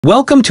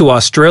Welcome to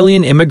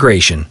Australian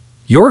Immigration,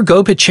 your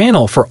go-to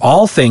channel for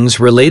all things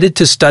related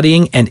to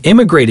studying and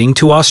immigrating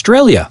to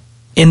Australia.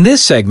 In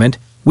this segment,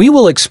 we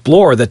will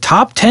explore the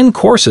top 10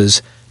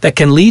 courses that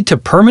can lead to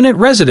permanent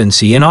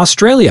residency in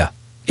Australia.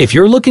 If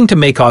you're looking to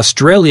make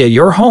Australia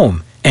your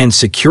home and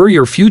secure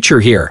your future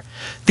here,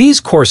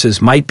 these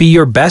courses might be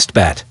your best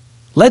bet.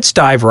 Let's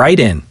dive right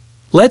in.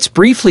 Let's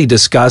briefly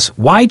discuss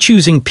why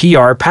choosing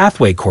PR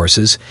pathway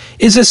courses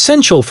is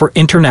essential for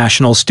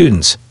international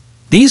students.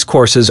 These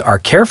courses are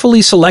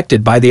carefully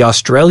selected by the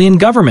Australian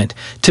government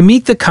to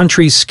meet the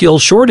country's skill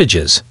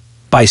shortages.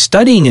 By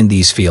studying in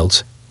these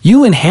fields,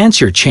 you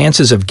enhance your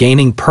chances of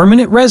gaining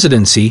permanent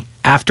residency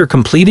after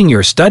completing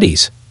your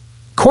studies.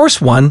 Course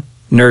 1.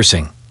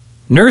 Nursing.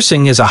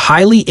 Nursing is a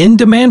highly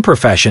in-demand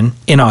profession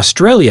in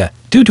Australia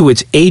due to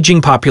its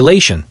aging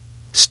population.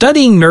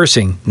 Studying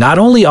nursing not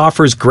only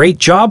offers great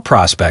job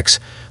prospects,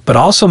 but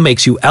also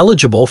makes you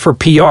eligible for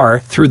PR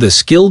through the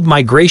skilled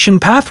migration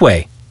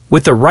pathway.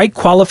 With the right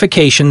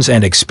qualifications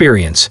and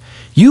experience,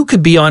 you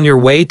could be on your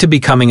way to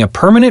becoming a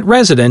permanent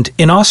resident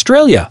in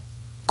Australia.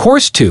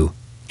 Course 2.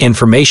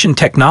 Information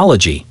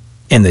Technology.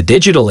 In the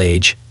digital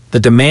age, the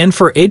demand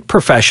for IT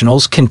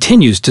professionals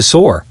continues to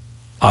soar.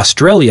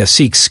 Australia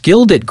seeks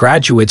skilled IT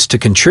graduates to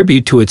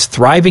contribute to its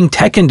thriving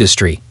tech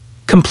industry.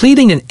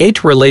 Completing an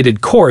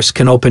IT-related course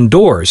can open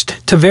doors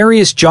to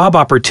various job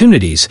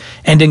opportunities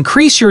and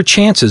increase your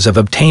chances of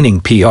obtaining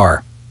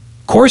PR.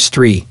 Course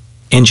 3.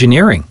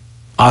 Engineering.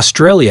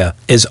 Australia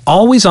is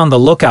always on the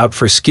lookout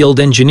for skilled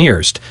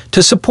engineers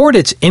to support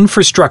its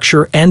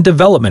infrastructure and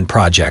development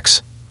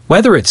projects.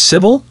 Whether it's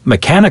civil,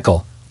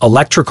 mechanical,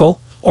 electrical,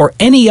 or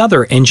any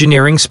other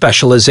engineering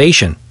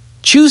specialization,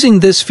 choosing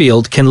this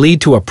field can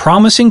lead to a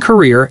promising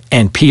career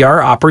and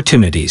PR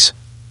opportunities.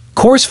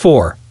 Course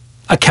 4.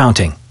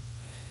 Accounting.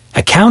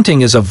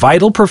 Accounting is a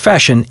vital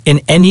profession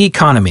in any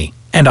economy,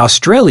 and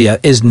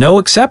Australia is no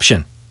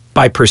exception.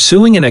 By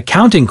pursuing an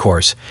accounting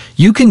course,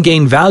 you can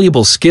gain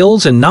valuable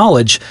skills and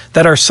knowledge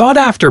that are sought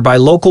after by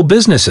local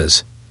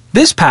businesses.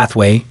 This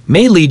pathway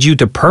may lead you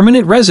to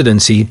permanent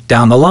residency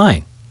down the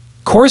line.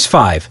 Course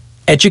 5.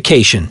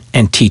 Education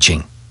and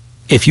Teaching.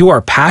 If you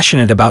are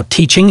passionate about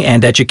teaching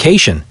and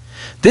education,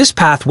 this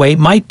pathway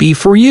might be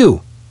for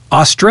you.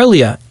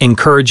 Australia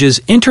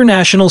encourages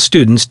international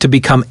students to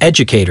become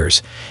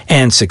educators,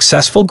 and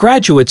successful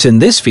graduates in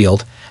this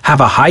field have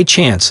a high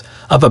chance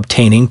of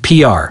obtaining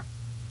PR.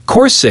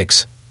 Course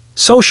 6.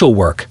 Social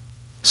Work.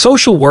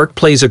 Social work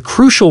plays a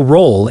crucial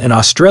role in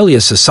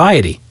Australia's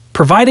society,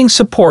 providing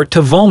support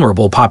to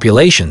vulnerable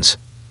populations.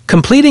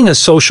 Completing a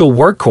social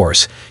work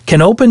course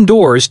can open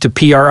doors to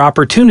PR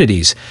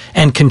opportunities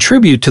and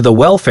contribute to the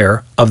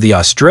welfare of the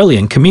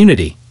Australian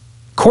community.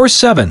 Course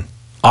 7.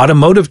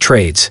 Automotive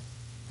Trades.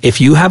 If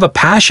you have a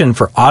passion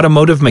for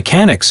automotive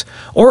mechanics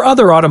or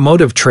other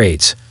automotive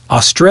trades,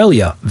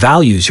 Australia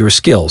values your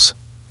skills.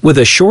 With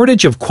a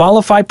shortage of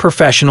qualified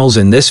professionals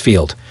in this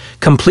field,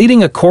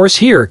 completing a course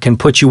here can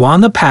put you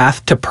on the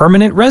path to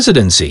permanent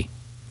residency.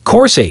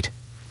 Course 8.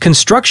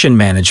 Construction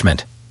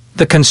Management.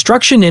 The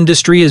construction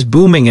industry is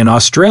booming in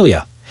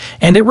Australia,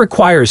 and it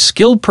requires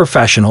skilled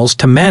professionals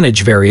to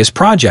manage various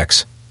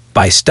projects.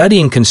 By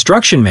studying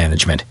construction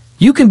management,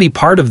 you can be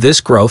part of this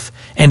growth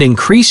and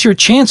increase your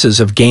chances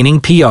of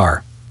gaining PR.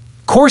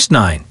 Course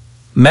 9.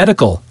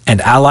 Medical and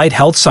Allied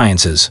Health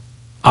Sciences.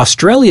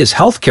 Australia's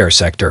healthcare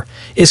sector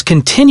is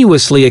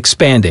continuously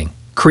expanding,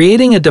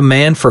 creating a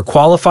demand for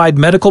qualified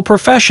medical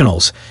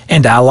professionals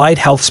and allied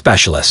health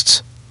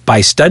specialists. By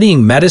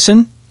studying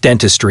medicine,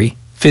 dentistry,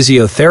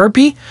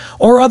 physiotherapy,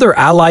 or other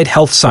allied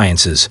health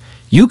sciences,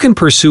 you can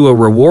pursue a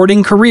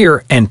rewarding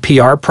career and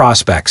PR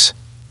prospects.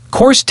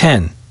 Course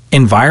 10.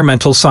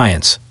 Environmental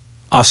Science.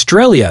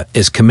 Australia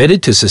is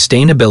committed to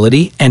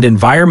sustainability and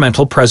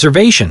environmental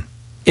preservation.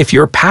 If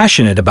you're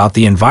passionate about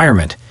the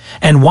environment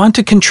and want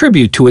to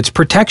contribute to its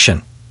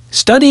protection,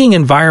 studying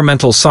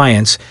environmental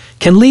science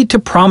can lead to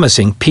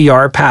promising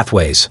PR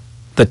pathways.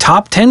 The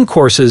top 10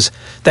 courses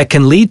that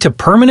can lead to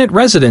permanent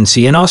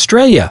residency in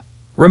Australia.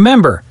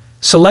 Remember,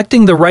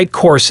 selecting the right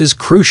course is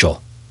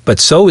crucial, but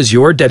so is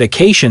your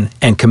dedication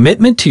and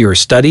commitment to your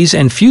studies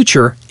and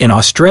future in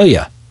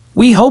Australia.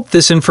 We hope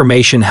this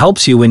information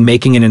helps you in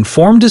making an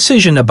informed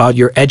decision about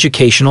your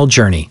educational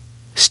journey.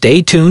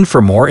 Stay tuned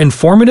for more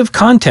informative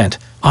content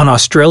on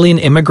Australian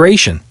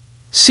immigration.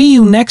 See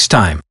you next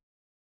time.